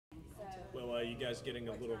Well, you guys getting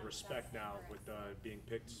a little respect now with being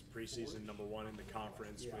picked preseason #1 in the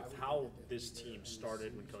conference. With how this team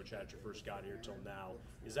started when Coach Hatcher first got here till now,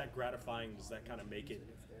 is that gratifying? Does that kind of make it,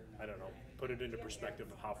 I don't know, put it into perspective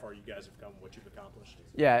of how far you guys have come, what you've accomplished?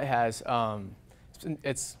 Yeah, it has.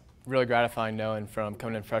 It's really gratifying knowing from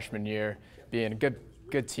coming in freshman year, being a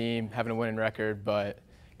good team, having a winning record, but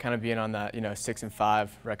kind of being on that 6-5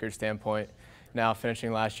 record standpoint. Now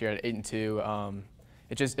finishing last year at 8-2.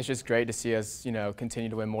 It's just great to see us continue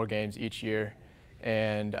to win more games each year,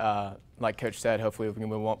 and like Coach said, hopefully if we can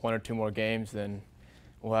win one or two more games, then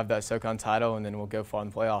we'll have that SoCon title, and then we'll go far in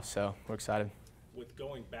the playoffs. So we're excited. With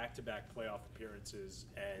going back-to-back playoff appearances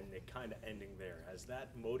and it kind of ending there, has that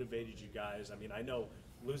motivated you guys? I mean, I know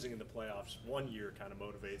losing in the playoffs one year kind of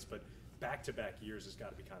motivates, but back-to-back years has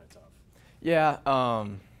got to be kind of tough. Yeah,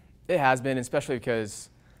 it has been, especially because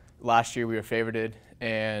last year we were favorited,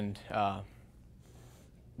 and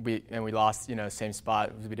we lost, same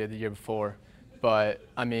spot as we did the year before. But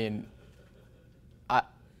I mean,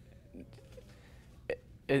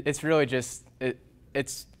 it's really just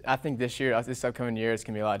it's. I think this upcoming year, it's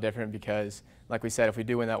gonna be a lot different because, like we said, if we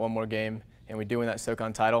do win that one more game and we do win that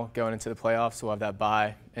SoCon title, going into the playoffs, we'll have that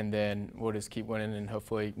bye, and then we'll just keep winning and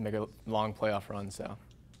hopefully make a long playoff run. So.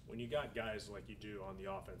 When you got guys like you do on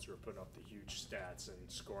the offense who are putting up the huge stats and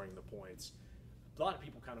scoring the points, a lot of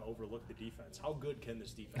people kind of overlook the defense. How good can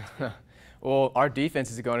this defense be? Well, our defense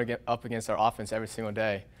is going to get up against our offense every single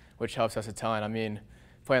day, which helps us a ton. I mean,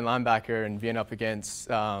 playing linebacker and being up against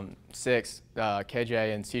six,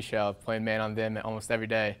 KJ and Seashell, playing man on them almost every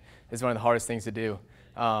day is one of the hardest things to do.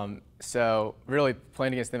 So really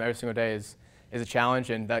playing against them every single day is a challenge,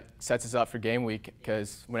 and that sets us up for game week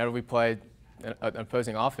because whenever we play an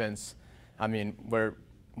opposing offense, I mean, we're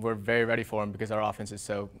very ready for them because our offense is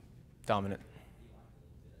so dominant.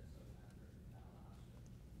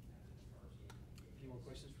 Any more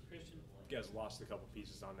questions for Christian? You guys lost a couple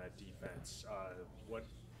pieces on that defense.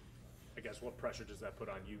 What pressure does that put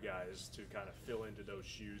on you guys to kind of fill into those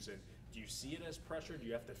shoes? And do you see it as pressure? Do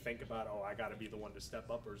you have to think about, oh, I got to be the one to step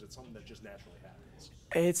up, or is it something that just naturally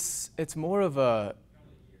happens? It's more of a,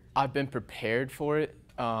 I've been prepared for it.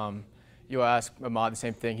 You'll ask Ahmad the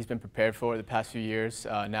same thing. He's been prepared for it the past few years.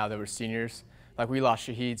 Now that we're seniors, like we lost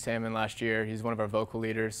Shaheed Salmon last year. He's one of our vocal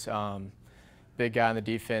leaders, big guy on the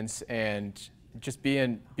defense, and just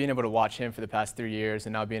being able to watch him for the past 3 years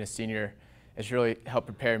and now being a senior, it's really helped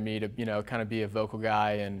prepare me to kind of be a vocal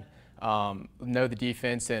guy and know the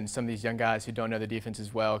defense, and some of these young guys who don't know the defense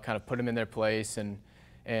as well, kind of put them in their place and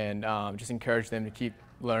just encourage them to keep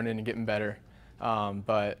learning and getting better.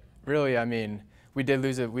 But really, I mean, we did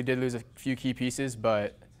lose a few key pieces,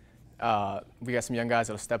 but we got some young guys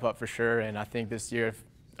that'll step up for sure, and I think this year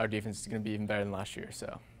our defense is going to be even better than last year.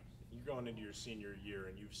 So. You're going into your senior year,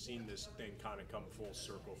 and you've seen this thing kind of come full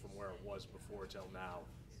circle from where it was before till now.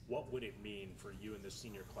 What would it mean for you in the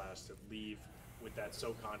senior class to leave with that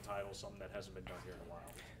SoCon title, something that hasn't been done here in a while?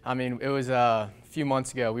 I mean, it was a few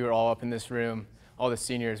months ago. We were all up in this room, all the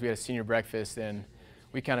seniors. We had a senior breakfast, and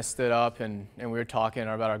we kind of stood up and we were talking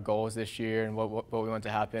about our goals this year and what we want to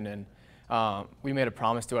happen. And we made a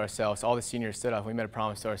promise to ourselves. All the seniors stood up. We made a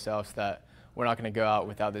promise to ourselves that we're not going to go out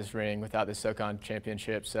without this ring, without this SoCon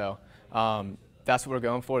championship. So that's what we're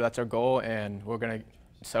going for. That's our goal, and we're going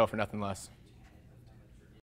to settle for nothing less.